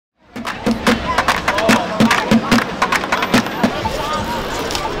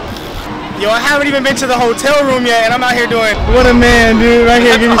Yo, I haven't even been to the hotel room yet, and I'm out here doing. What a man, dude! Right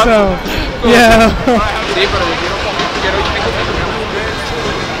here, give me some. Yeah.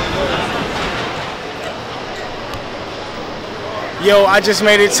 Yo, I just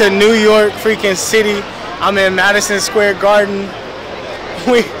made it to New York, freaking city. I'm in Madison Square Garden.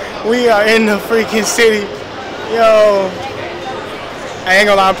 We are in the freaking city. Yo, I ain't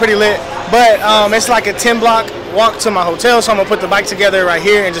gonna lie, I'm pretty lit. But it's like a 10-block walk to my hotel, so I'm gonna put the bike together right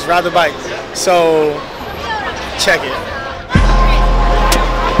here and just ride the bike. So, check it.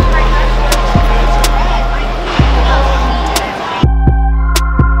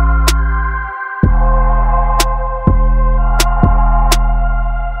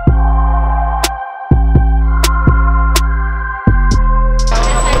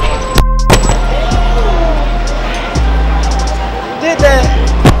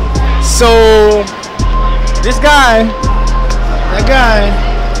 So, this guy, that guy,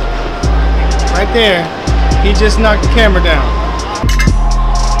 right there, he just knocked the camera down.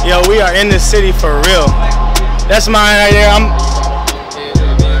 Yo, we are in the city for real. That's mine right there.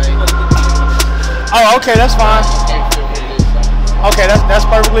 Oh, okay, that's fine. Okay, that's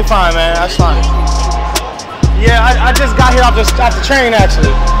perfectly fine, man. That's fine. Yeah, I just got here off the train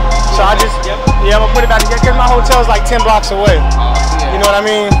actually. So I'm gonna put it back together because my hotel's like 10 blocks away. You know what I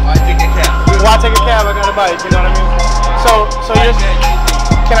mean? Why take a cab? Why take a cab? I got a bike. You know what I mean? So you just,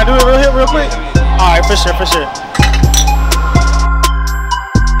 can I do it real quick? All right, for sure, for sure.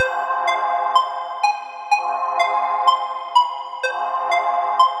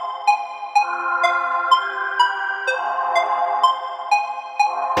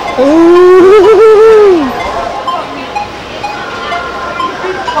 Ooh.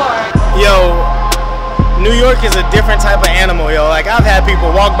 Yo. New York is a different type of animal, yo. Like, I've had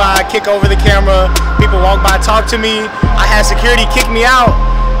people walk by, kick over the camera, people walk by, talk to me. I had security kick me out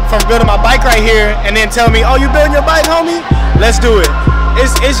from building my bike right here and then tell me, oh, you building your bike, homie? Let's do it.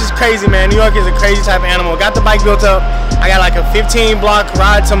 It's just crazy, man. New York is a crazy type of animal. Got the bike built up. I got like a 15-block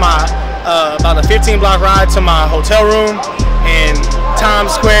ride to my, about a 15-block ride to my hotel room in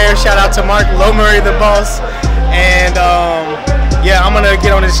Times Square. Shout out to Mark Lomurray, the boss. And yeah, I'm gonna get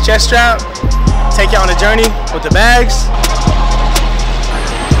on this chest strap, take you on a journey with the bags.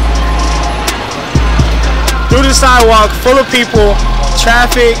 Through the sidewalk full of people,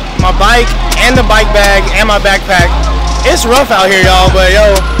 traffic, my bike, and the bike bag, and my backpack. It's rough out here, y'all, but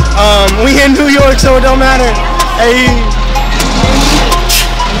yo, we in New York, so it don't matter. Hey.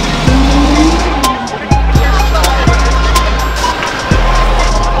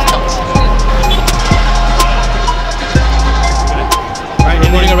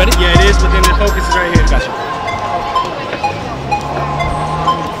 Already? Yeah, it is, but then the focus is right here. Gotcha.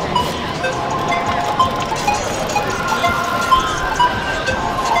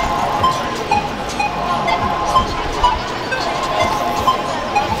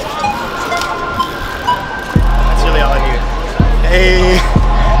 That's really all I need. Hey.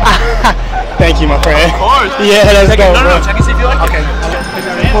 Thank you, my friend. Of course. Yeah, let's go. No, check and see if you like it. Okay.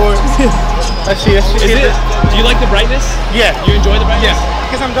 Let's see. Do you like the brightness? Yeah. You enjoy the brightness? Yeah.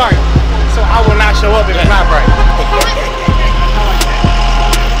 Because I'm dark, so I will not show up if it's not bright.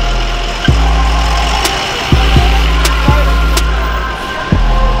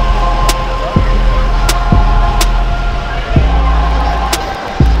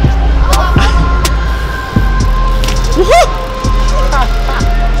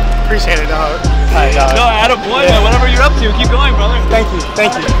 Appreciate it, dog. Hi, dog. No, attaboy, man. Whatever you're up to, keep going, brother. Thank you.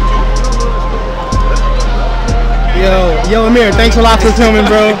 Thank you. Yo, Emir, thanks a lot for filming,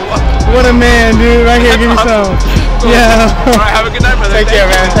 bro. What a man, dude. Right here, give me some. Yeah. All right, have a good night, brother. Take care,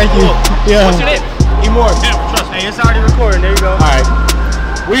 man. Thank you. Yeah. What's your name? Emores. Trust me, it's already recording. There you go. All right.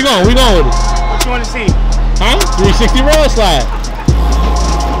 Where you going? Where you going with it? What you want to see? Huh? 360 roll slide.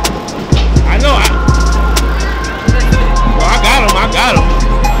 I know. Well, I got him.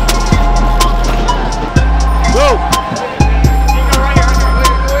 Go.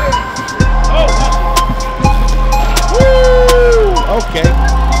 Okay.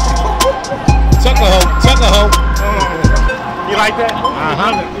 Tucker hoe. You like that?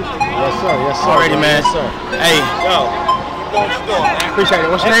 Yes, sir. Alrighty, man. Yes, sir. Hey. Yo. Appreciate it.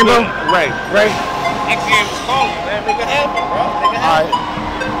 What's your name, bro? Ray. XM's calling, man. Make it happen, bro. Make it happen. Alright.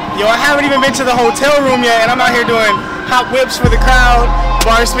 Yo, I haven't even been to the hotel room yet, and I'm out here doing hop whips for the crowd,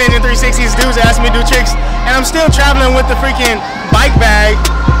 bar spinning 360s. Dudes asking me to do tricks, and I'm still traveling with the freaking bike bag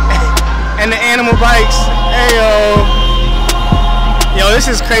and the animal bikes. Hey, yo. Yo, this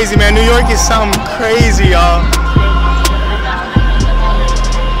is crazy, man. New York is something crazy, y'all.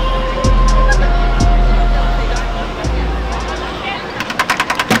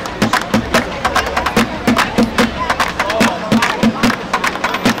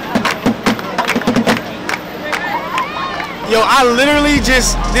 I literally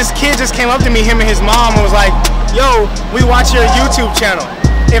just, this kid just came up to me, him and his mom, and was like, yo, we watch your YouTube channel.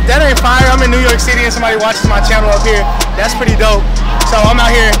 If that ain't fire, I'm in New York City and somebody watches my channel up here. That's pretty dope. So I'm out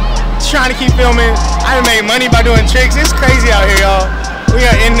here trying to keep filming. I done made money by doing tricks. It's crazy out here, y'all. We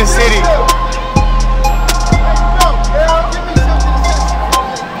are in the city.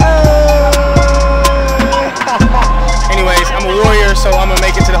 Anyways, I'm a warrior, so I'm gonna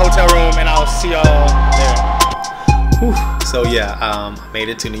make it to the hotel room and I'll see y'all there. Whew. So yeah, I made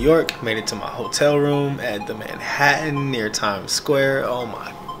it to New York, made it to my hotel room at the Manhattan near Times Square. Oh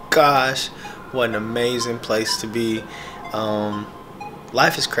my gosh, what an amazing place to be.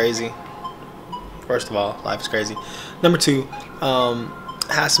 Life is crazy. First of all, life is crazy. Number two,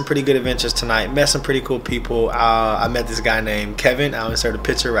 had some pretty good adventures tonight. Met some pretty cool people. I met this guy named Kevin. I'll insert a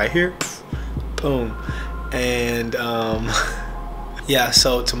picture right here. Boom. And yeah,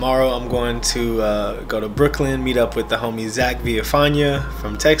 so tomorrow I'm going to go to Brooklyn, meet up with the homie Zach Villafana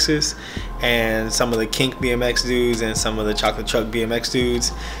from Texas, and some of the Kink BMX dudes and some of the Chocolate Truck BMX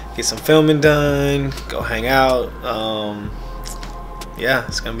dudes. Get some filming done, go hang out. Yeah,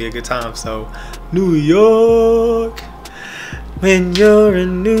 it's gonna be a good time. So New York, when you're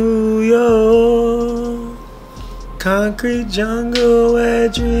in New York, concrete jungle where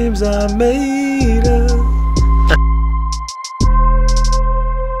dreams are made.